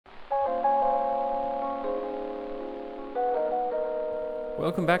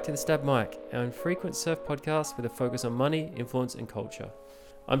Welcome back to the Stab Mic, our infrequent surf podcast with a focus on money, influence, and culture.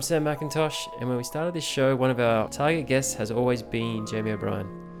 I'm Sam McIntosh, and when we started this show, one of our target guests has always been Jamie O'Brien.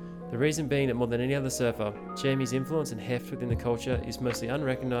 The reason being that more than any other surfer, Jamie's influence and heft within the culture is mostly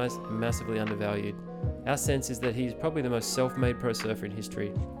unrecognised and massively undervalued. Our sense is that he's probably the most self-made pro surfer in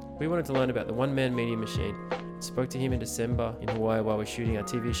history. We wanted to learn about the one-man media machine. Spoke to him in December in Hawaii while we're shooting our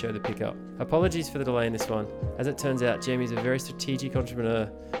TV show The Pickup. Apologies for the delay in this one. As it turns out, Jamie's a very strategic entrepreneur,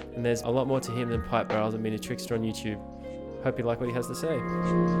 and there's a lot more to him than pipe barrels and being a trickster on YouTube. Hope you like what he has to say.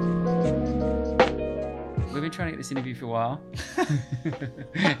 We've been trying to get this interview for a while,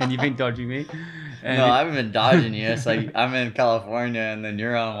 and you've been dodging me. And No, I haven't been dodging you. It's like I'm in California, and then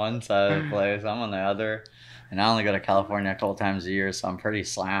you're on one side of the place, I'm on the other. And I only go to California a couple times a year, so I'm pretty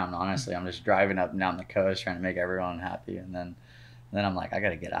slammed, honestly. I'm just driving up and down the coast trying to make everyone happy, and then I'm like, I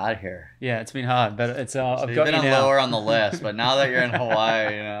got to get out of here. Yeah, it's been hard, but it's So I've you've got been you on now. lower on the list, but now that you're in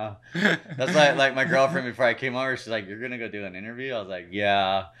Hawaii, that's like my girlfriend before I came over. She's like, "You're gonna go do an interview?" I was like,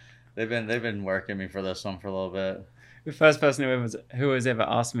 "Yeah." They've been working me for this one for a little bit. The first person who has ever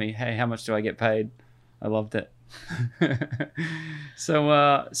asked me, "Hey, how much do I get paid?" I loved it.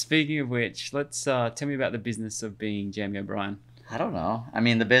 So speaking of which, let's tell me about the business of being Jamie O'Brien. I don't know. I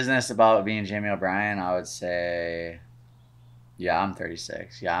mean, the business about being Jamie O'Brien, I would say, yeah, I'm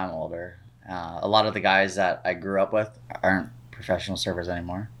 36. Yeah, I'm older. A lot of the guys that I grew up with aren't professional surfers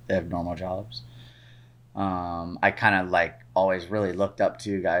anymore. They have normal jobs. I kind of like always really looked up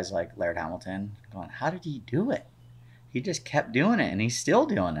to guys like Laird Hamilton, going, how did he do it? He just kept doing it, and he's still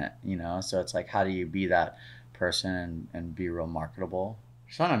doing it, So it's like, how do you be that person and be real marketable?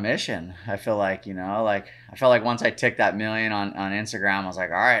 Just on a mission. I feel like, I felt like once I ticked that million on Instagram, I was like,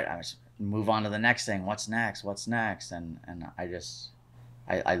 all right, I was move on to the next thing. What's next? And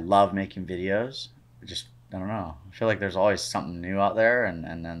I love making videos. I don't know. I feel like there's always something new out there,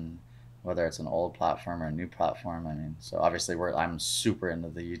 and then whether it's an old platform or a new platform. I mean, so obviously I'm super into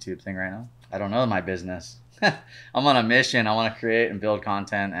the YouTube thing right now. I don't know my business. I'm on a mission. I want to create and build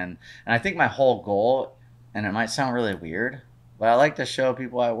content, and I think my whole goal, and it might sound really weird, but I like to show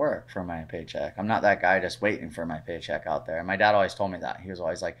people I work for my paycheck. I'm not that guy just waiting for my paycheck out there. And my dad always told me that. He was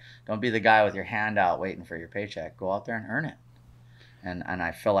always like, don't be the guy with your hand out waiting for your paycheck. Go out there and earn it. And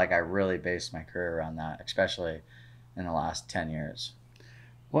I feel like I really based my career around that, especially in the last 10 years.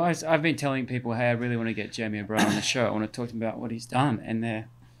 Well, I've been telling people, hey, I really want to get Jamie O'Brien on the show. I want to talk to him about what he's done. And they're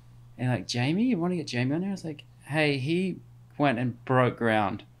like, Jamie? You want to get Jamie on there? I was like, hey, he went and broke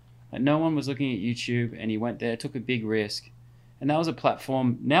ground. Like, no one was looking at YouTube, and he went there, took a big risk. And that was a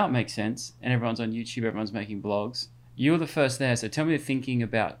platform. Now it makes sense. And everyone's on YouTube. Everyone's making blogs. You were the first there. So tell me the thinking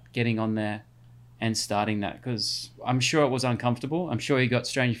about getting on there and starting that. Because I'm sure it was uncomfortable. I'm sure you got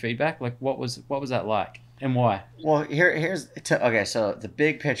strange feedback. Like, what was that like? And why? Well, so the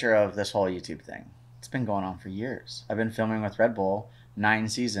big picture of this whole YouTube thing, it's been going on for years. I've been filming with Red Bull 9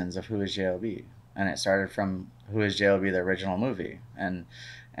 seasons of Who is J.O.B. And it started from Who is J.O.B., the original movie. And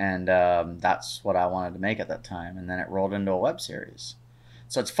that's what I wanted to make at that time. And then it rolled into a web series.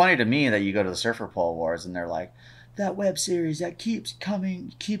 So it's funny to me that you go to the Surfer Pole Awards and they're like, that web series that keeps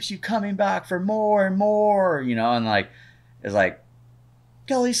you coming back for more and more, and like, it's like,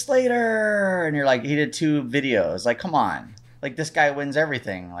 Kelly Slater, and you're like, he did 2 videos. Like, come on, like, this guy wins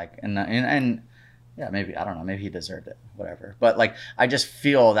everything. Like, and yeah, maybe, I don't know, maybe he deserved it, whatever. But like, I just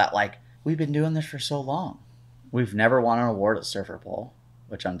feel that like we've been doing this for so long. We've never won an award at Surfer Pole,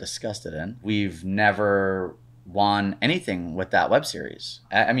 which I'm disgusted in. We've never won anything with that web series.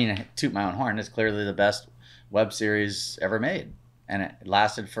 I mean, toot my own horn, it's clearly the best web series ever made. And it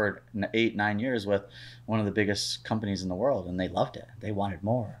lasted for 8-9 years with one of the biggest companies in the world, and they loved it. They wanted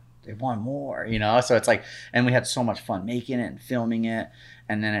more. They want more, So it's like, and we had so much fun making it and filming it.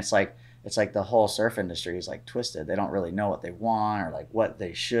 And then it's like the whole surf industry is like twisted. They don't really know what they want or like what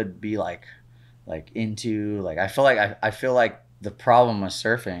they should be like into. Like, I feel like the problem with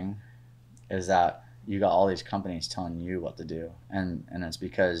surfing is that you got all these companies telling you what to do, and it's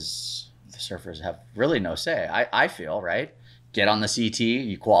because the surfers have really no say. I feel, right? Get on the CT,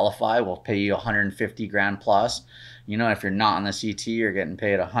 you qualify, we'll pay you 150 grand plus. If you're not on the CT, you're getting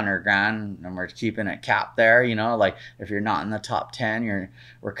paid 100 grand, and we're keeping it capped there. Like, if you're not in the top 10,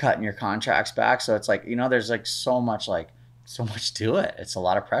 we're cutting your contracts back. So it's like, there's like so much to it. It's a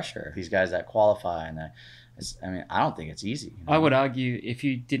lot of pressure. These guys that qualify, and I don't think it's easy. I would argue if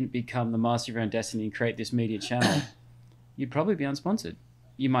you didn't become the master of your own destiny and create this media channel, you'd probably be unsponsored.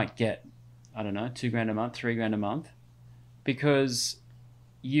 You might get, I don't know, 2 grand a month, 3 grand a month, because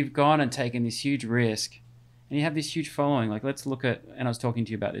you've gone and taken this huge risk and you have this huge following. Like, let's look at, and I was talking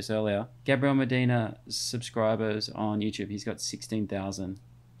to you about this earlier, Gabriel Medina subscribers on YouTube. He's got 16,000.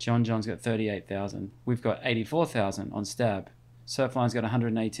 John's got 38,000. We've got 84,000 on Stab. Surfline's got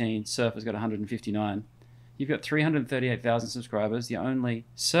 118. Surfer's got 159. You've got 338,000 subscribers. The only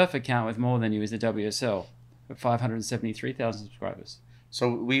surf account with more than you is the WSL, with 573,000 subscribers.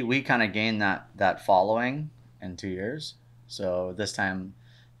 So we kind of gained that following in 2 years. So this time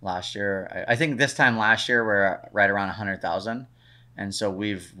last year, I think this time last year we're right around 100,000, and so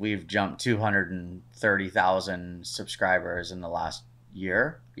we've jumped 230,000 subscribers in the last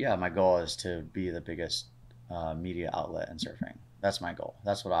year. Yeah, my goal is to be the biggest media outlet in surfing. That's my goal.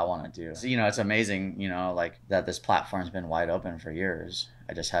 That's what I want to do. So, it's amazing, like that this platform's been wide open for years.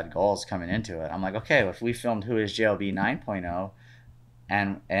 I just had goals coming into it. I'm like, okay, if we filmed Who is JLB 9.0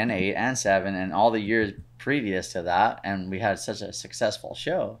 and 8 and 7 and all the years previous to that, and we had such a successful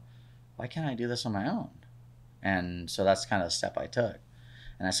show, why can't I do this on my own? And so that's kind of the step I took.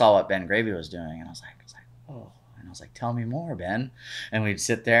 And I saw what Ben Gravy was doing, and I was like, oh. And I was like, tell me more, Ben. And we'd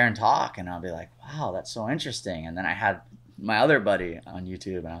sit there and talk, and I'll be like, wow, that's so interesting. And then I had my other buddy on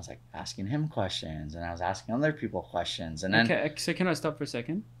YouTube, and I was like asking him questions, and I was asking other people questions. And then, okay, so can I stop for a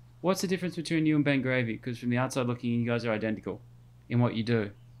second? What's the difference between you and Ben Gravy? Because from the outside looking in, you guys are identical in what you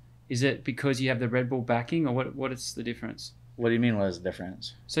do. Is it because you have the Red Bull backing, or what is the difference? What do you mean, what is the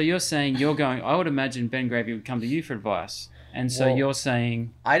difference? So you're saying I would imagine Ben Gravy would come to you for advice. And so you're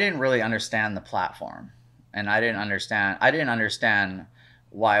saying... I didn't really understand the platform. And I didn't understand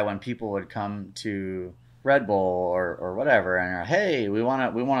why when people would come to Red Bull or whatever and are, hey, we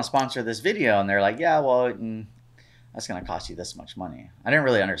want to sponsor this video, and they're like, yeah, well, that's going to cost you this much money. I didn't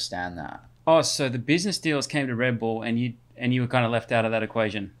really understand that. Oh, so the business deals came to Red Bull, and you were kind of left out of that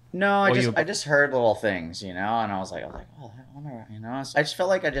equation. No, I just heard little things, and I was like, oh, I wonder, So I just felt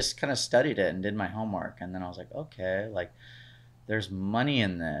like I just kind of studied it and did my homework, and then I was like, okay, like there's money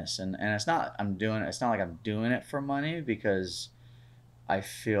in this, and it's not like I'm doing it for money, because I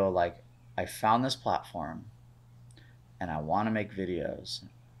feel like I found this platform, and I want to make videos,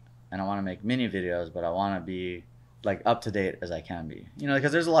 and I want to make mini videos, but I want to be like up to date as I can be,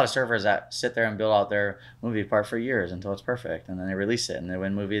 because there's a lot of surfers that sit there and build out their movie part for years until it's perfect, and then they release it and they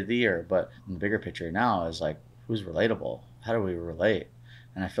win movie of the year. But in the bigger picture now is like, who's relatable? How do we relate?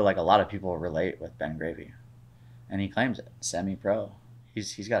 And I feel like a lot of people relate with Ben Gravy, and he claims it, semi-pro.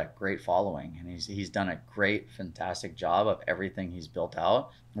 He's got a great following, and he's done a great, fantastic job of everything he's built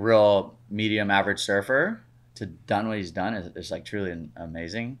out. Real medium average surfer to done what he's done is like truly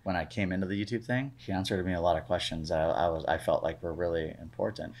amazing. When I came into the YouTube thing, he answered me a lot of questions that I felt like were really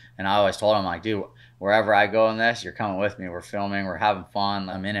important. And I always told him, like, dude, wherever I go in this, you're coming with me. We're filming, we're having fun.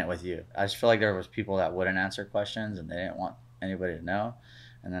 I'm in it with you. I just feel like there was people that wouldn't answer questions and they didn't want anybody to know.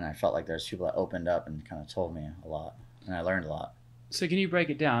 And then I felt like there's people that opened up and kind of told me a lot, and I learned a lot. So can you break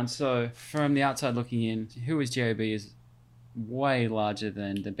it down? So from the outside looking in, Who is JLB is way larger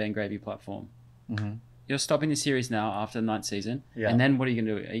than the Ben Gravy platform. Mm-hmm. You're stopping the series now after the 9th season. Yeah. And then what are you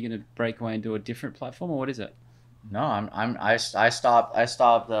going to do? Are you going to break away and do a different platform, or what is it? No, I stopped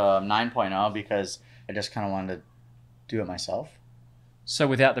 9.0 because I just kind of wanted to do it myself. So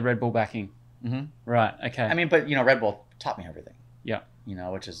without the Red Bull backing. Mm-hmm. Right. Okay. I mean, but Red Bull taught me everything. Yeah.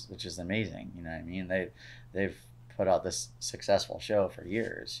 Which is amazing. You know what I mean? They've put out this successful show for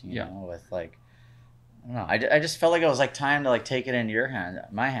years. You know, with like, I don't know. I just felt like it was like time to like take it into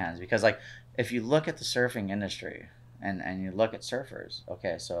my hands, because like, if you look at the surfing industry and you look at surfers,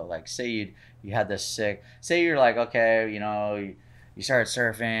 okay, so like say you had this sick, say you're like, okay, you started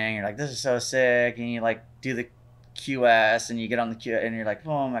surfing, you're like, this is so sick, and you like do the QS and you get on the Q and you're like,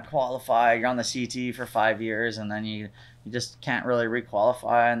 boom, I qualify, you're on the CT for 5 years, and then you just can't really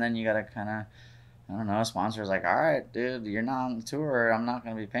requalify, and then you gotta kind of, I don't know, sponsors like, all right, dude, you're not on the tour, I'm not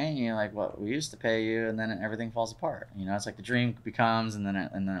going to be paying you like what we used to pay you, and then everything falls apart. It's like the dream becomes and then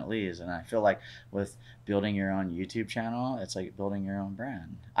it leaves. And I feel like with building your own YouTube channel, it's like building your own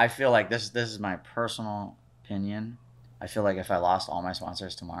brand. I feel like this is my personal opinion. I feel like if I lost all my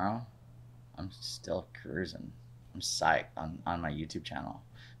sponsors tomorrow, I'm still cruising. I'm psyched on my YouTube channel,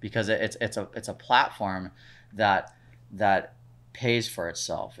 because it's a platform that pays for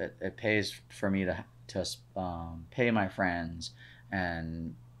itself. It pays for me to pay my friends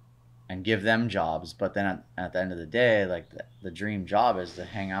and give them jobs, but then at the end of the day, like the dream job is to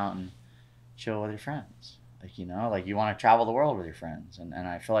hang out and chill with your friends. Like, like you want to travel the world with your friends, and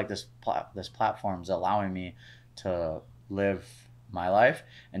I feel like this platform is allowing me to live my life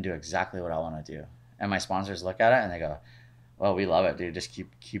and do exactly what I want to do. And my sponsors look at it and they go, Well, we love it, dude. Just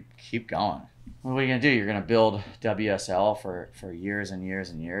keep going. What are you gonna do? You're gonna build WSL for years and years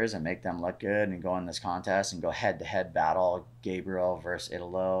and years and make them look good and go in this contest and go head to head battle Gabriel versus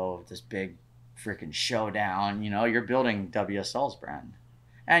Italo, this big freaking showdown. You're building WSL's brand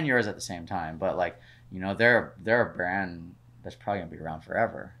and yours at the same time. But like, they're a brand that's probably gonna be around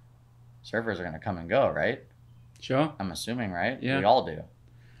forever. Surfers are gonna come and go, right? Sure. I'm assuming, right? Yeah. We all do.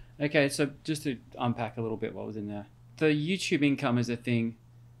 Okay, so just to unpack a little bit what was in there. The YouTube income is a thing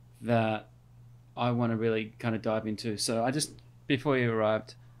that I want to really kind of dive into. So before you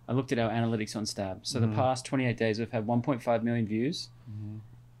arrived, I looked at our analytics on Stab. So the past 28 days, we've had 1.5 million views.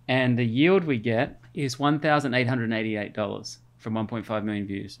 And the yield we get is $1,888 from 1.5 million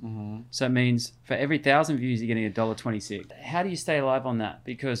views. So it means for every 1,000 views, you're getting $1.26. How do you stay alive on that?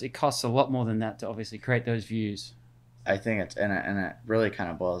 Because it costs a lot more than that to obviously create those views. I think it's and it really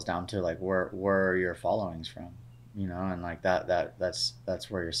kind of boils down to like where are your followings from, and like that's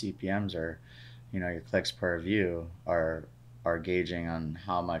where your CPMs are, your clicks per view are gauging on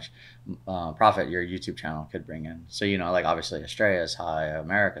how much profit your YouTube channel could bring in. So like obviously Australia's high,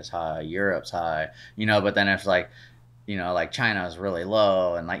 America's high, Europe's high, but then if like like China is really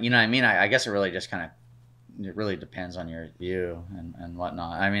low and like what I mean, I guess it really just kind of it really depends on your view and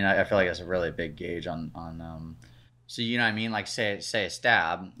whatnot. I mean, I feel like it's a really big gauge on so what I mean, like say a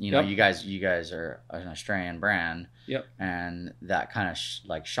Stab, Yep. you guys are an Australian brand. Yep. And that kind of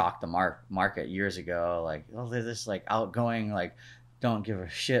like shocked the market years ago. Like, oh, they're this like outgoing, like don't give a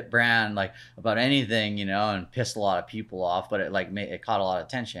shit brand like about anything, and pissed a lot of people off. But it like it caught a lot of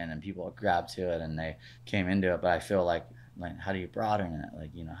attention and people grabbed to it and they came into it. But I feel like how do you broaden it?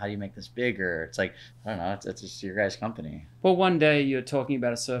 Like, how do you make this bigger? It's like, I don't know, it's just your guys' company. Well, one day you're talking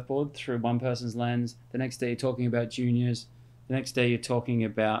about a surfboard through one person's lens. The next day you're talking about juniors. The next day you're talking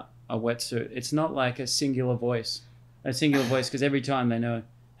about a wetsuit. It's not like a singular voice. Because every time they know,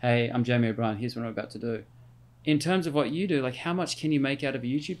 hey, I'm Jamie O'Brien, here's what I'm about to do. In terms of what you do, like how much can you make out of a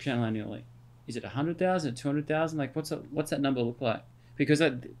YouTube channel annually? Is it 100,000, 200,000? Like what's that number look like? Because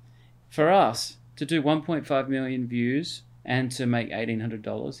for us to do 1.5 million views and to make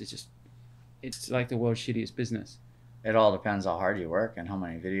 $1,800 it's like the world's shittiest business. It all depends how hard you work and how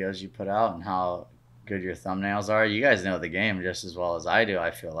many videos you put out and how good your thumbnails are. You guys know the game just as well as I do. I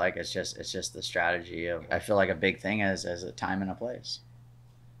feel like it's just the strategy of. I feel like a big thing is a time and a place.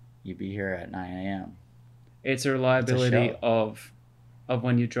 You be here at 9 a.m. It's a reliability of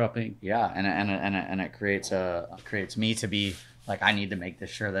when you're dropping. Yeah, and it creates me to be like, I need to make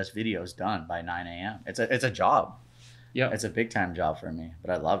sure this video is done by 9 a.m. It's a job. Yeah, it's a big time job for me,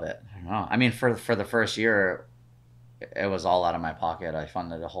 but I love it. I don't know. I mean, for the first year, it was all out of my pocket. I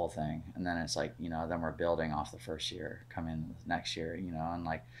funded the whole thing, and then it's like then we're building off the first year, coming next year, and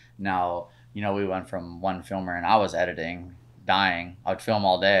like now we went from one filmer, and I was editing, dying. I would film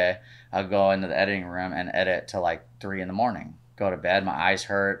all day. I'd go into the editing room and edit till like 3 a.m. Go to bed, my eyes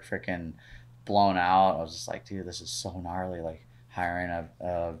hurt, freaking blown out. I was just like, dude, this is so gnarly. Like hiring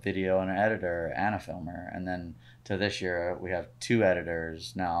a video and an editor and a filmer, and then to this year we have 2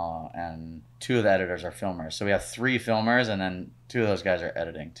 editors now, and 2 of the editors are filmers. So we have 3 filmers, and then 2 of those guys are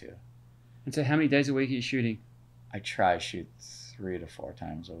editing too. And so how many days a week are you shooting? I try to shoot 3 to 4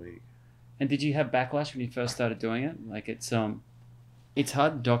 times a week. And did you have backlash when you first started doing it? Like it's hard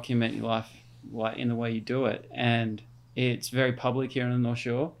to document your life like in the way you do it, and it's very public here in the North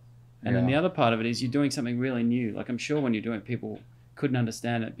Shore. And then the other part of it is you're doing something really new. Like I'm sure when you're doing it, people couldn't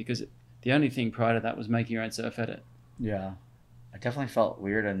understand it because the only thing prior to that was making your own surf edit. Yeah. I definitely felt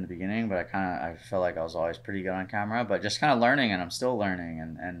weird in the beginning, but I felt like I was always pretty good on camera, but just kind of learning, and I'm still learning,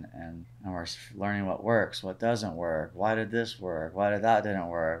 and we're learning what works, what doesn't work. Why did this work? Why did that didn't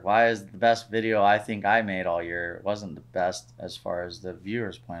work? Why is the best video I think I made all year wasn't the best as far as the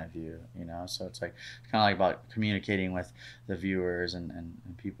viewer's point of view, So it's like, it's kind of like about communicating with the viewers and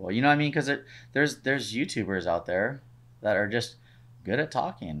people, you know what I mean? Because there's YouTubers out there that are just good at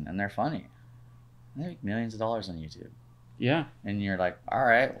talking and they're funny. They make millions of dollars on YouTube. Yeah. And you're like, all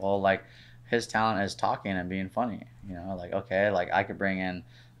right, well, like his talent is talking and being funny, like, okay, like I could bring in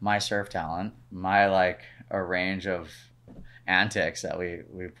my surf talent, my like a range of antics that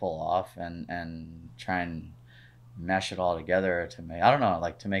we pull off and try and mesh it all together to make, I don't know,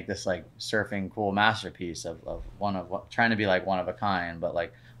 like to make this like surfing cool masterpiece of trying to be like one of a kind, but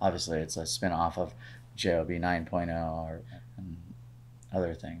like obviously it's a spin-off of JOB 9.0 and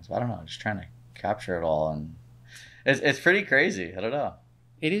other things. But I don't know, just trying to capture it all, and it's pretty crazy. I don't know.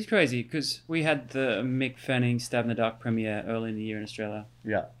 It is crazy because we had the Mick Fanning Stab in the Dark premiere early in the year in Australia.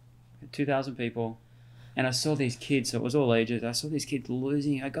 Yeah. 2,000 people. And I saw these kids, so it was all ages. I saw these kids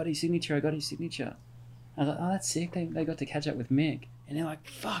losing. I got his signature. I was like, oh, that's sick. They got to catch up with Mick. And they're like,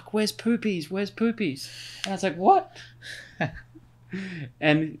 fuck, where's Poopies? Where's Poopies? And I was like, what?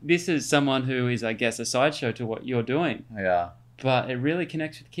 And this is someone who is, I guess, a sideshow to what you're doing. Yeah. But it really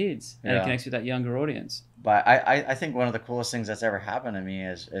connects with kids. And it Yeah. connects with that younger audience. But I think one of the coolest things that's ever happened to me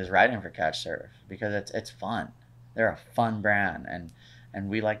is riding for Catch Surf, because it's fun. They're a fun brand, and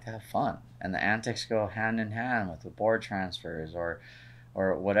we like to have fun. And the antics go hand in hand with the board transfers or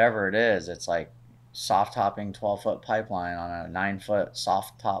whatever it is. It's like soft topping 12-foot pipeline on a 9-foot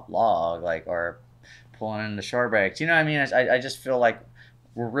soft top log, like, or pulling into shore breaks. You know what I mean? I just feel like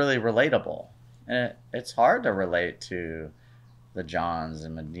we're really relatable. And it's hard to relate to the Johns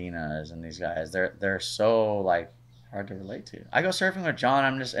and Medinas and these guys. They're so like hard to relate to. I go surfing with John,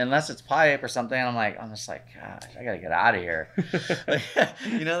 I'm just, unless it's pipe or something, I'm just like, gosh, I gotta get out of here. Like,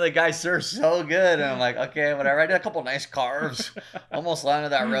 you know, the guy surfs so good, and I'm like, okay, whatever. I did a couple nice carves, almost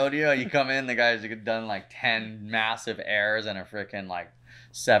landed that rodeo. You come in, the guy's done like 10 massive airs and a freaking like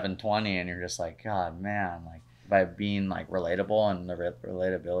 720, and you're just like, God, man, like, by being like relatable and the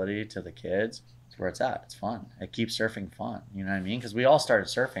relatability to the kids, it's where it's at. It's fun. It keeps surfing fun. You know what I mean? Because we all started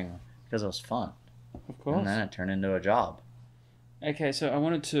surfing because it was fun. Of course. And then it turned into a job. Okay, so I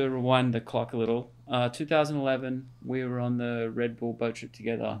wanted to rewind the clock a little. 2011, we were on the Red Bull boat trip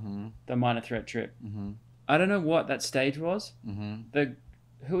together, Mm-hmm. the Minor Threat trip. Mm-hmm. I don't know what that stage was. Mm-hmm.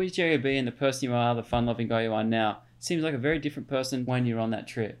 Who is JOB and the person you are, the fun-loving guy you are now, seems like a very different person when you're on that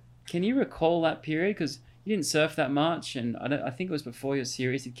trip. Can you recall that period? Because you didn't surf that much, and I think it was before your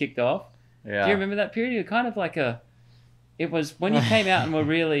series had kicked off. Yeah. Do you remember that period? You're kind of like it was when you came out and were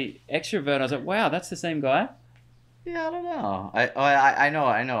really extrovert. I was like, wow, that's the same guy. Yeah, I don't know. I know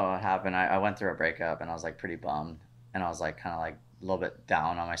what happened. I went through a breakup, and I was like pretty bummed, and I was like kind of like a little bit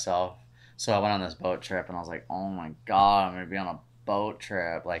down on myself. So I went on this boat trip, and I was like, oh my God, I'm gonna be on a boat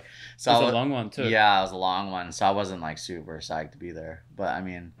trip. Like, so It was a long one too. Yeah, it was a long one. So I wasn't like super psyched to be there. But I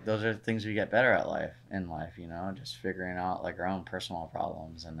mean, those are things we get better at in life, you know, just figuring out like our own personal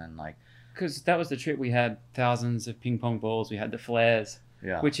problems, and then like, Because that was the trip. We had thousands of ping pong balls. We had the flares,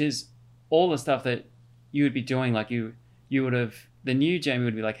 yeah, which is all the stuff that you would be doing. Like you would have, the new Jamie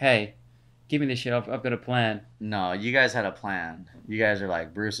would be like, hey, give me this shit. I've got a plan. No, you guys had a plan. You guys are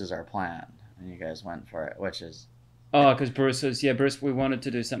like, Bruce is our plan, and you guys went for it, which is, Oh, because Bruce, we wanted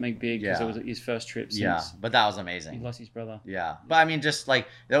to do something big because Yeah. it was his first trip since yeah, but that was he amazing. lost his brother. Yeah, but I mean, just like,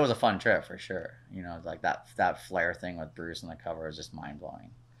 that was a fun trip for sure. You know, like that flare thing with Bruce on the cover was just mind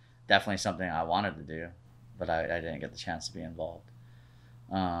blowing. Definitely something I wanted to do, but I didn't get the chance to be involved.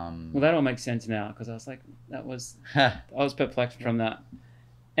 Well, that all makes sense now because I was like, I was perplexed from that.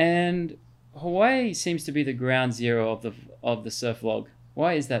 And Hawaii seems to be the ground zero of the surf vlog.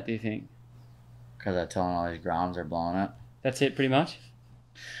 Why is that, do you think? Because I'm telling all these grounds are blowing up. That's it, pretty much.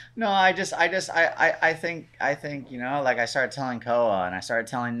 No, I think, you know, like I started telling Koa, and I started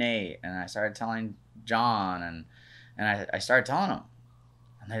telling Nate, and I started telling John, and I started telling them,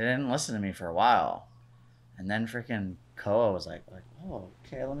 and they didn't listen to me for a while, and then freaking Koa was like, oh,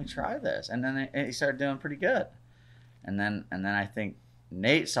 okay, let me try this, and then he started doing pretty good, and then I think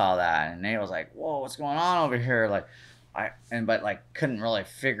Nate saw that, and Nate was like, whoa, what's going on over here, like, but like couldn't really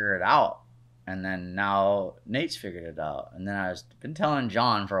figure it out. And then now Nate's figured it out. And then I've been telling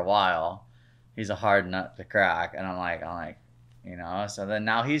John for a while. He's a hard nut to crack. And I'm like, you know, so then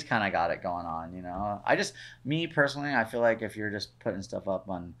now he's kind of got it going on, you know. Me personally, I feel like if you're just putting stuff up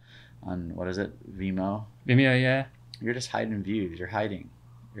on what is it, Vimeo? Vimeo, yeah. You're just hiding views. You're hiding.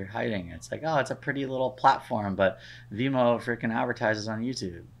 It's like, oh, it's a pretty little platform, but Vimeo freaking advertises on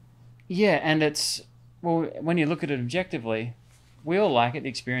YouTube. Yeah, and it's, well, when you look at it objectively, we all like it. The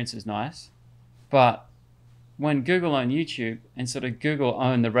experience is nice. But when Google own YouTube and sort of Google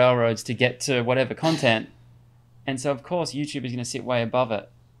own the railroads to get to whatever content, and so of course YouTube is going to sit way above it,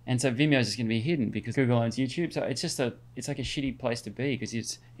 and so Vimeo is just going to be hidden because Google owns YouTube. So it's like a shitty place to be because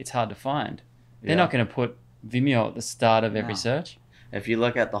it's hard to find. They're not going to put Vimeo at the start of every search. If you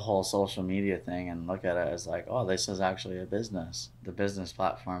look at the whole social media thing and look at it as like, oh, this is actually a business. The business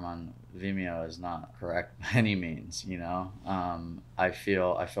platform on Vimeo is not correct by any means, you know. I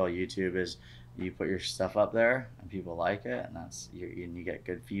feel YouTube is, you put your stuff up there and people like it, and you get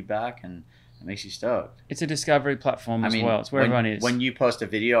good feedback, and it makes you stoked. It's a discovery platform as well. It's where everyone is. When you post a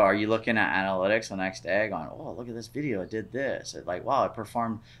video, are you looking at analytics the next day going, oh, look at this video, it did this. It like, wow, it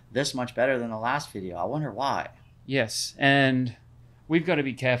performed this much better than the last video. I wonder why. Yes, and we've got to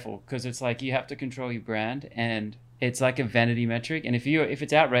be careful because it's like you have to control your brand, and it's like a vanity metric. And if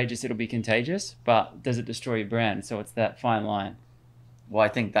it's outrageous, it'll be contagious, but does it destroy your brand? So it's that fine line. Well, I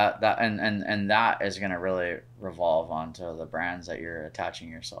think that and that is going to really revolve onto the brands that you're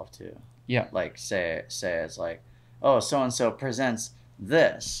attaching yourself to. Yeah. Like say it's like, oh, so and so presents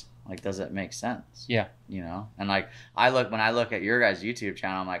this. Like, does it make sense? Yeah. You know, and like when I look at your guys' YouTube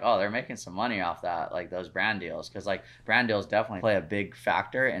channel, I'm like, oh, they're making some money off that, like those brand deals, because like brand deals definitely play a big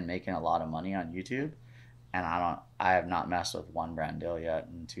factor in making a lot of money on YouTube. And I have not messed with one brand deal yet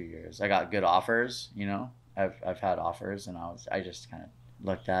in 2 years. I got good offers, you know. I've had offers, and I just kind of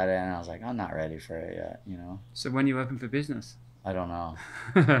looked at it and I was like, I'm not ready for it yet, you know. So when you open for business? I don't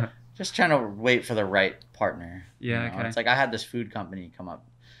know. Just trying to wait for the right partner. Yeah, you know? okay. It's like I had this food company come up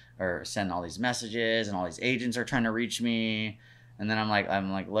or send all these messages, and all these agents are trying to reach me, and then I'm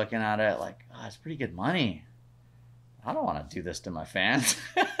like looking at it like, oh, it's pretty good money. I don't want to do this to my fans.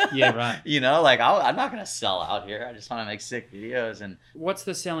 Yeah, right. You know, like I'm not gonna sell out here. I just want to make sick videos. And What's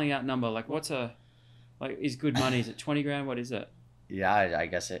the selling out number? Like, is good money? Is it 20 grand? What is it? yeah, I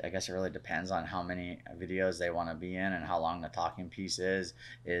guess it really depends on how many videos they want to be in and how long the talking piece is.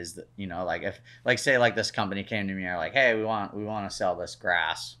 You know, like if say this company came to me and are like, hey, we want to sell this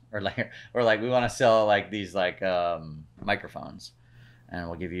grass, or we want to sell like these microphones, and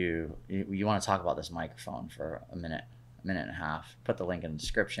we'll give you want to talk about this microphone for a minute and a half. Put the link in the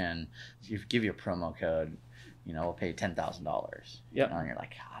description. Give you a promo code. You know, we'll pay $10,000. Yeah. You know, and you're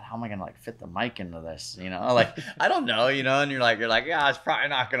like, God, how am I gonna fit the mic into this? You know, like I don't know. You know, and you're like, yeah, it's probably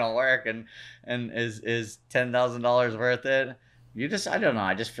not gonna work. And is $10,000 worth it? I don't know.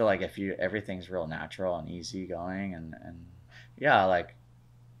 I just feel like if everything's real natural and easy going, and yeah, like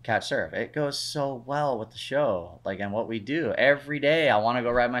Catch Surf, it goes so well with the show, like, and what we do every day. I want to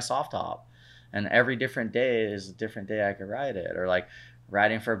go ride my soft top, and every different day is a different day I could ride it, or like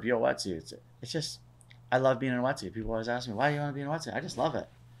riding for a Buell wetsuit. It's just, I love being in a wetsuit. People always ask me, why do you want to be in a wetsuit? I just love it.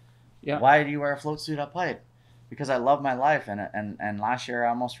 Yeah. Why do you wear a float suit up pipe? Because I love my life, and last year I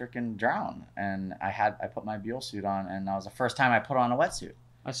almost freaking drowned, and I put my Buell suit on, and that was the first time I put on a wetsuit.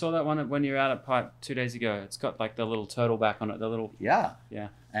 I saw that one when you were out at Pipe 2 days ago. It's got like the little turtle back on it, the little... Yeah. Yeah.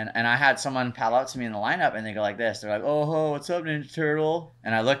 And I had someone paddle up to me in the lineup, and they go like this. They're like, oh, what's up, Ninja Turtle?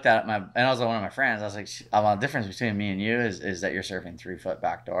 And I looked at and I was like, one of my friends. I was like, the difference between me and you is that you're surfing 3-foot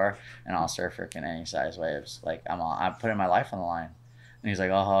backdoor, and I'll surf freaking any size waves. Like, I'm putting my life on the line. And he's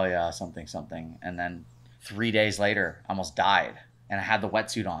like, oh, yeah, something. And then 3 days later, I almost died, and I had the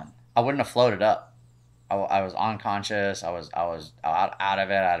wetsuit on. I wouldn't have floated up. I was unconscious. I was out of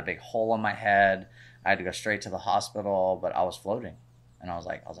it. I had a big hole in my head. I had to go straight to the hospital, but I was floating, and I was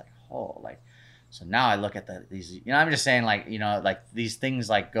like, oh, like, so now I look at these, you know, I'm just saying, like, you know, like these things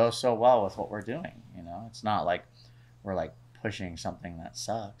like go so well with what we're doing. You know, it's not like we're like pushing something that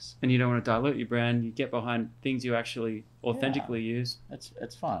sucks. And you don't want to dilute your brand. You get behind things you actually authentically use.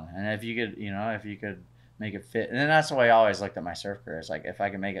 It's fun, and if you could make it fit, and then that's the way I always looked at my surf career. It's like, if I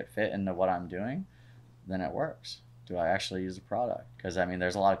can make it fit into what I'm doing, then it works. Do I actually use the product? Because I mean,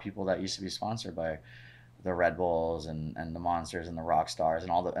 there's a lot of people that used to be sponsored by the Red Bulls and the Monsters and the Rock Stars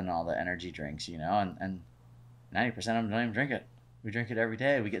and all the energy drinks, you know, and 90% of them don't even drink it. We drink it every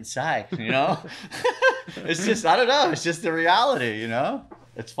day. We get psyched, you know. It's just, I don't know. It's just the reality, you know.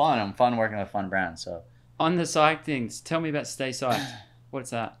 It's fun. I'm fun working with fun brands. So on the psych things, tell me about Stay Psyched. What's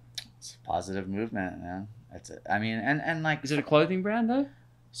that? It's a positive movement, man. I mean, and like, is it a clothing brand though?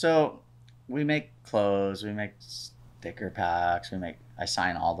 So we make clothes, we make sticker packs, I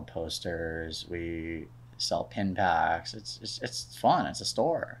sign all the posters, we sell pin packs. It's fun. It's a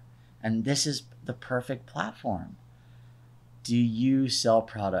store, and this is the perfect platform. Do you sell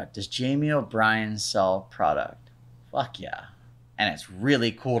product? Does Jamie O'Brien sell product? Fuck yeah. And it's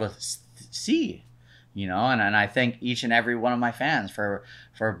really cool to see, you know, and I thank each and every one of my fans for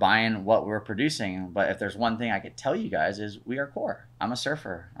buying what we're producing. But if there's one thing I could tell you guys, is we are core. I'm a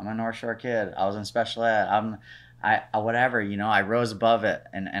surfer. I'm a North Shore kid. I was in special ed. I whatever, you know, I rose above it,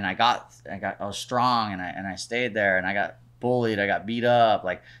 and I was strong, and I stayed there, and I got bullied, I got beat up,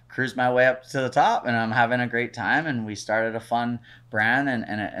 like cruised my way up to the top, and I'm having a great time. And we started a fun brand,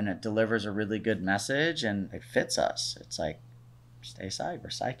 and it delivers a really good message, and it fits us. It's like, stay psyched. We're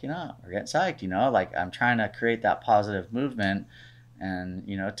psyching up. We're getting psyched, you know, like I'm trying to create that positive movement. And,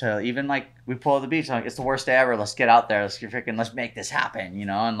 you know, to even like, we pull at the beach, like, it's the worst day ever. Let's get out there. Let's make this happen, you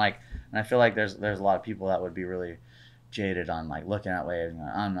know? And like, and I feel like there's a lot of people that would be really jaded on like looking at waves and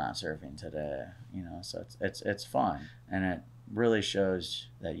going, I'm not surfing today, you know? So it's fun. And it really shows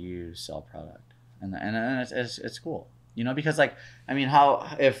that you sell product, and it's cool, you know, because like, I mean, how,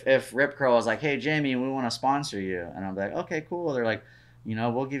 if Rip Curl was like, hey, Jamie, we want to sponsor you. And I'm like, okay, cool. They're like, you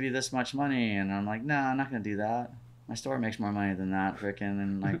know, we'll give you this much money. And I'm like, no, I'm not going to do that. my store makes more money than that freaking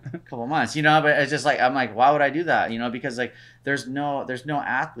in like a couple months, you know. But it's just like, I'm like, why would I do that, you know? Because like there's no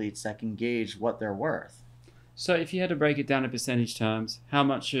athletes that can gauge what they're worth. So if you had to break it down in percentage terms, how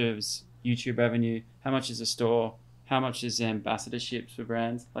much is YouTube revenue? How much is a store? How much is ambassadorships for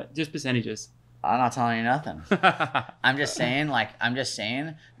brands? Like just percentages. I'm not telling you nothing. I'm just saying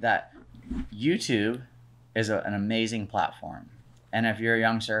that YouTube is an amazing platform. And if you're a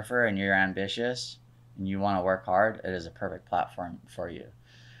young surfer and you're ambitious and you want to work hard, it is a perfect platform for you.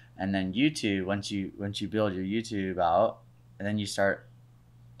 And then YouTube, once you build your YouTube out, and then you start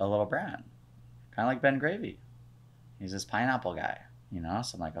a little brand, kind of like Ben Gravy. He's this pineapple guy, you know.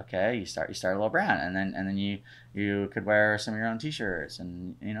 So I'm like, okay, you start a little brand, and then you could wear some of your own T-shirts,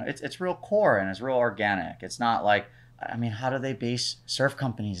 and you know, it's real core and it's real organic. It's not like, I mean, how do they base surf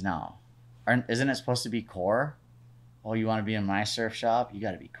companies now? Isn't it supposed to be core? Oh, you want to be in my surf shop? You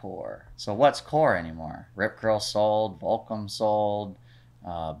got to be core. So what's core anymore? Rip Curl sold, Volcom sold,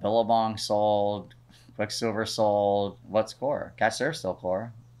 Billabong sold, Quicksilver sold. What's core? Cat Surf still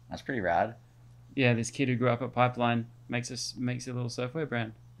core. That's pretty rad. Yeah, this kid who grew up at Pipeline makes a little surfwear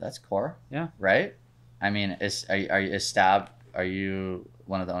brand. That's core. Yeah. Right? I mean, is Stab, are you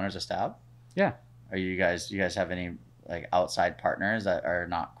one of the owners of Stab? Yeah. Do you guys have any like outside partners that are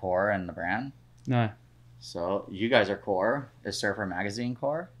not core in the brand? No. So you guys are core. Is Surfer Magazine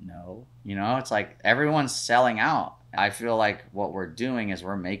core? No. You know, it's like everyone's selling out. I feel like what we're doing is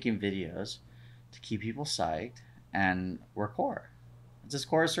we're making videos to keep people psyched, and we're core. It's as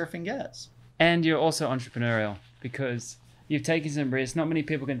core as surfing gets. And you're also entrepreneurial because you've taken some risks. Not many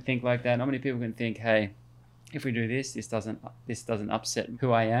people can think like that. Not many people can think, hey, if we do this doesn't upset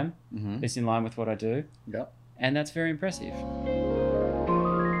who I am. Mm-hmm. It's in line with what I do. Yep. And that's very impressive.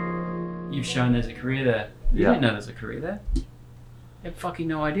 You've shown there's a career there. You Yeah. didn't know there's a career there. You had fucking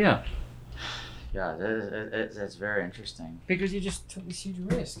no idea. Yeah, it's very interesting. Because you just took this huge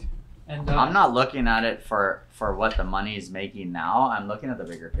risk. And I'm not looking at it for what the money is making now. I'm looking at the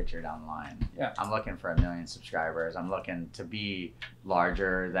bigger picture down the line. Yeah. I'm looking for 1 million subscribers. I'm looking to be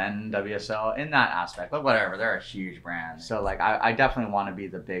larger than WSL in that aspect. But whatever, they're a huge brand. So like I definitely want to be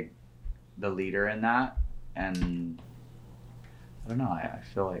the leader in that. And I don't know, I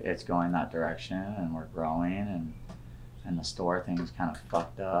feel like it's going that direction, and we're growing, and the store thing's kind of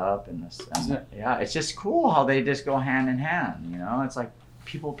fucked up, and yeah, it's just cool how they just go hand in hand, you know. It's like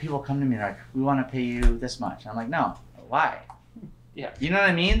people come to me like, we want to pay you this much. I'm like, no, why? Yeah, you know what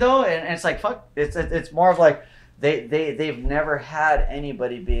I mean though. And it's like, fuck, it's more of like they've never had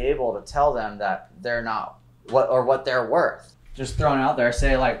anybody be able to tell them that they're not what they're worth. Just throwing out there,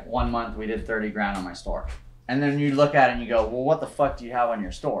 say like 1 month we did 30 grand on my store. And then you look at it and you go, well, what the fuck do you have on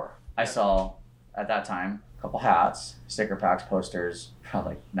your store? I saw, at that time, a couple hats, sticker packs, posters,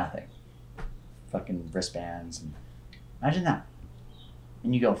 probably nothing. Fucking wristbands. And imagine that.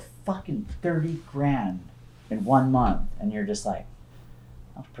 And you go, fucking 30 grand in 1 month. And you're just like,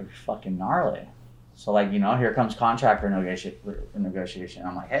 that's pretty fucking gnarly. So like, you know, here comes contract negotiation.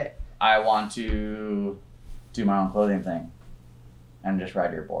 I'm like, hey, I want to do my own clothing thing and just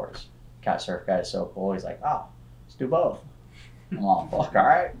ride your boards. Cat Surf guy is so cool. He's like, oh, let's do both. I'm all, fuck, all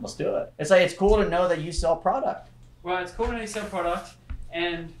right, let's do it. It's like, it's cool to know that you sell product. Well, it's cool to know you sell product,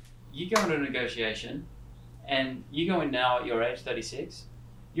 and you go into a negotiation, and you go in now at your age, 36.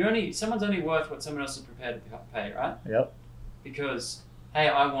 Someone's only worth what someone else is prepared to pay, right? Yep. Because, hey,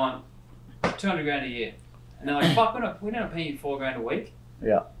 I want 200 grand a year, and they're like, fuck, we're not paying you 4 grand a week.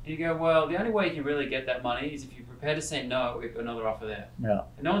 Yeah. And you go, well, the only way you can really get that money is if you're prepared to say no with another offer there. Yeah.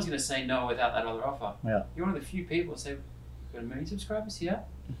 And no one's going to say no without that other offer. Yeah. You're one of the few people who say, we've got 1 million subscribers here.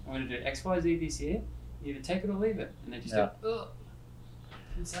 I'm going to do X, Y, Z this year. You either take it or leave it. And they just go, ugh.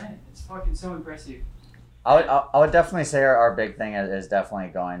 It's insane. It's fucking so impressive. I would definitely say our big thing is definitely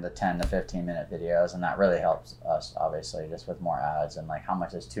going to 10 to 15 minute videos, and that really helps us, obviously, just with more ads. And like, how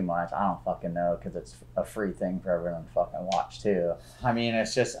much is too much? I don't fucking know, because it's a free thing for everyone to fucking watch too. I mean,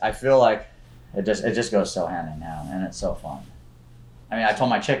 it's just, I feel like it just goes so hand in hand, and it's so fun. I mean, I told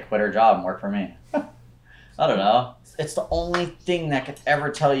my chick to quit her job and work for me. I don't know. It's the only thing that could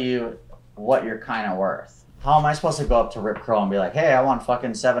ever tell you what you're kind of worth. How am I supposed to go up to Rip Curl and be like, hey, I want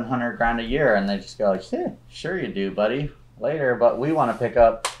fucking 700 grand a year? And they just go like, yeah, sure you do, buddy. Later, but we want to pick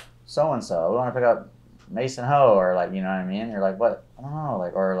up so-and-so. We want to pick up Mason Ho, or like, you know what I mean? You're like, what? I don't know.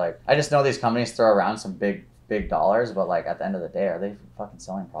 Like, or like, I just know these companies throw around some big dollars, but like at the end of the day, are they fucking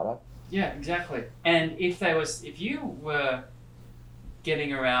selling product? Yeah, exactly. And if you were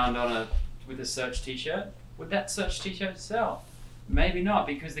getting around with a Search t-shirt, would that Search t-shirt sell? Maybe not,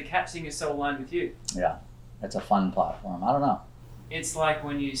 because the capsing is so aligned with you. Yeah. It's a fun platform. I don't know. It's like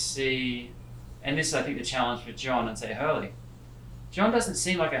when you see and this is I think the challenge for John and say Hurley. John doesn't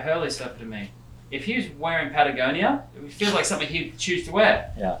seem like a Hurley surfer to me. If he was wearing Patagonia, it would feel like something he'd choose to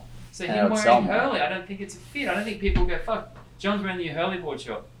wear. Yeah. So And it him would sell wearing more. Hurley, I don't think it's a fit. I don't think people go, fuck, John's wearing the Hurley board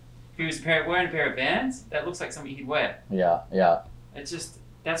short. If he was wearing a pair of Vans, that looks like something he'd wear. Yeah. Yeah. It's just,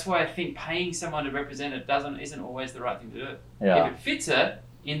 that's why I think paying someone to represent it isn't always the right thing to do. Yeah. If it fits it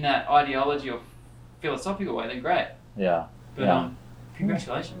in that ideology or philosophical way, then great. Yeah. But Yeah.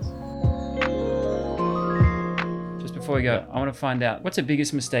 congratulations. Just before we go, I want to find out, what's the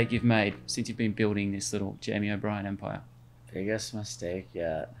biggest mistake you've made since you've been building this little Jamie O'Brien empire? Biggest mistake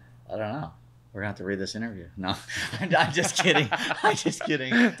yet? I don't know. We're gonna have to read this interview. No, I'm just kidding. I'm just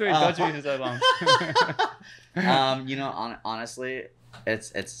kidding. Doing dodgy for so long. Honestly,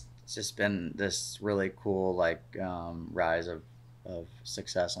 it's just been this really cool rise of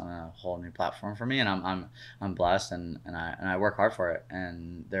success on a whole new platform for me, and I'm blessed, and I work hard for it,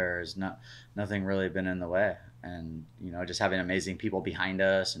 and there's nothing really been in the way, and just having amazing people behind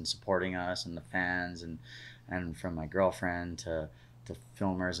us and supporting us, and the fans, and from my girlfriend to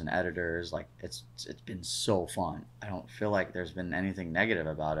filmers and editors, it's been so fun. I don't feel like there's been anything negative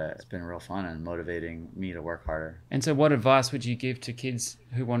about it. It's been real fun and motivating me to work harder. And so what advice would you give to kids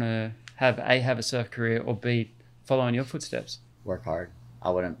who want to have a surf career, or B, follow in your footsteps? Work hard. I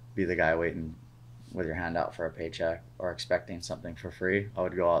wouldn't be the guy waiting with your hand out for a paycheck or expecting something for free. I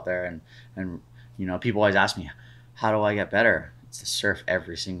would go out there and people always ask me, how do I get better? It's to surf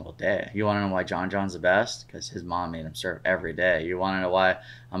every single day. You want to know why John's the best? Because his mom made him surf every day. You want to know why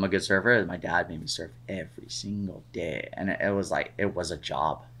I'm a good surfer? My dad made me surf every single day. And it was a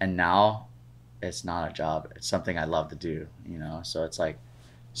job. And now it's not a job. It's something I love to do, So it's like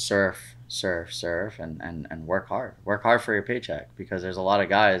surf, and work hard. Work hard for your paycheck, because there's a lot of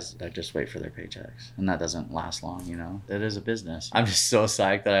guys that just wait for their paychecks, and that doesn't last long, It is a business. I'm just so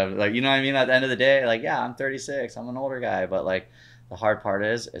psyched that I'm at the end of the day, I'm 36, I'm an older guy, but the hard part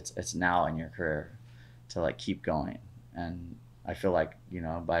is it's now in your career to keep going. And I feel like,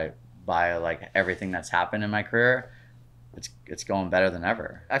 by everything that's happened in my career, it's going better than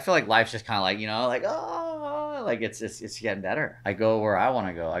ever. I feel like life's just kind of it's getting better. I go where I want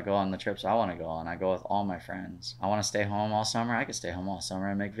to go. I go on the trips I want to go on. I go with all my friends. I want to stay home all summer. I could stay home all summer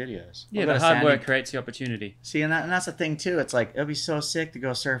and make videos. Yeah, the hard work creates the opportunity. See, and that's the thing too. It's it'll be so sick to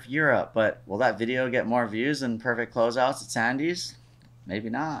go surf Europe, but will that video get more views than Perfect Closeouts at Sandy's?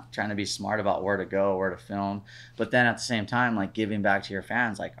 Maybe not. Trying to be smart about where to go, where to film, but then at the same time, giving back to your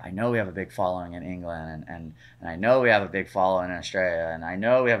fans. I know we have a big following in England, and I know we have a big following in Australia, and I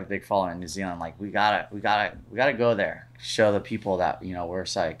know we have a big following in New Zealand. We gotta go there. Show the people that we're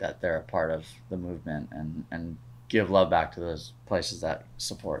psyched that they're a part of the movement, and give love back to those places that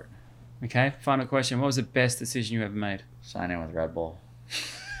support. Okay, final question. What was the best decision you ever made? Signing with Red Bull.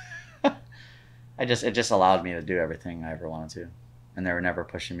 It just allowed me to do everything I ever wanted to. And they were never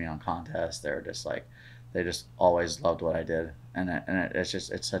pushing me on contests. They were just they just always loved what I did.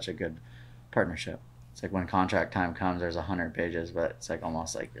 It's such a good partnership. It's when contract time comes, there's 100 pages, but it's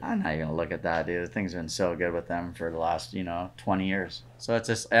almost I'm not even gonna look at that, dude. The thing's been so good with them for the last, 20 years. So it's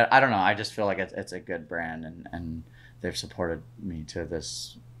just, I don't know. I just feel like it's a good brand, and they've supported me to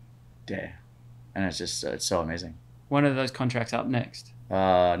this day. And it's so amazing. When are those contracts up next?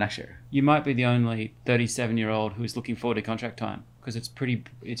 Next year. You might be the only 37-year-old who's looking forward to contract time, because it's pretty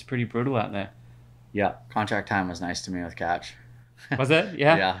brutal out there. Yeah, contract time was nice to me with Catch. Was it?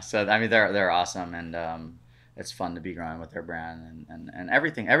 Yeah. Yeah. So they're awesome, and it's fun to be growing with their brand, and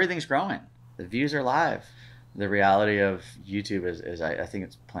everything's growing. The views are live. The reality of YouTube is I think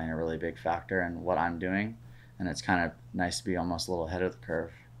it's playing a really big factor in what I'm doing, and it's kind of nice to be almost a little ahead of the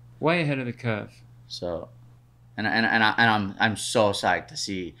curve. Way ahead of the curve. So, and I'm so psyched to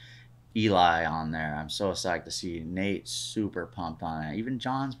see Eli on there. I'm so psyched to see Nate super pumped on it. Even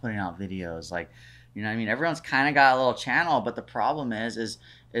John's putting out videos. Everyone's kind of got a little channel, but the problem is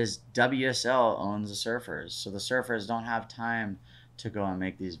WSL owns the surfers. So the surfers don't have time to go and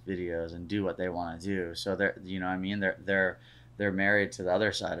make these videos and do what they want to do. So they're married to the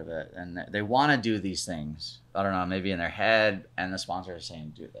other side of it, and they want to do these things. I don't know, maybe in their head, and the sponsor is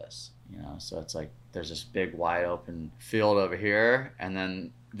saying do this. So it's there's this big wide open field over here, and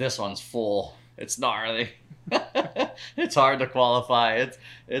then this one's full. It's gnarly. It's hard to qualify.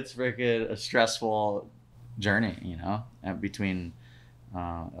 It's freaking a stressful journey, and between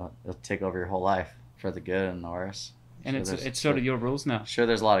it'll take over your whole life for the good and the worse. And so it's sort of your rules now. Sure,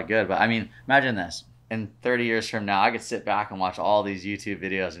 there's a lot of good, but imagine this. In 30 years from now, I could sit back and watch all these YouTube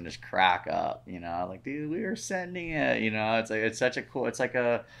videos and just crack up, dude, we were sending it, it's such a cool, it's like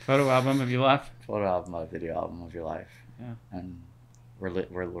a photo album of your life. Photo album, a video album of your life. Yeah. And we're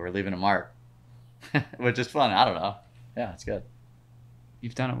leaving a mark. which is fun. I don't know. Yeah, it's good.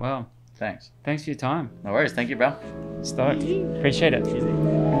 You've done it well. Thanks. Thanks for your time. No worries. Thank you, bro. Stoked. Appreciate it.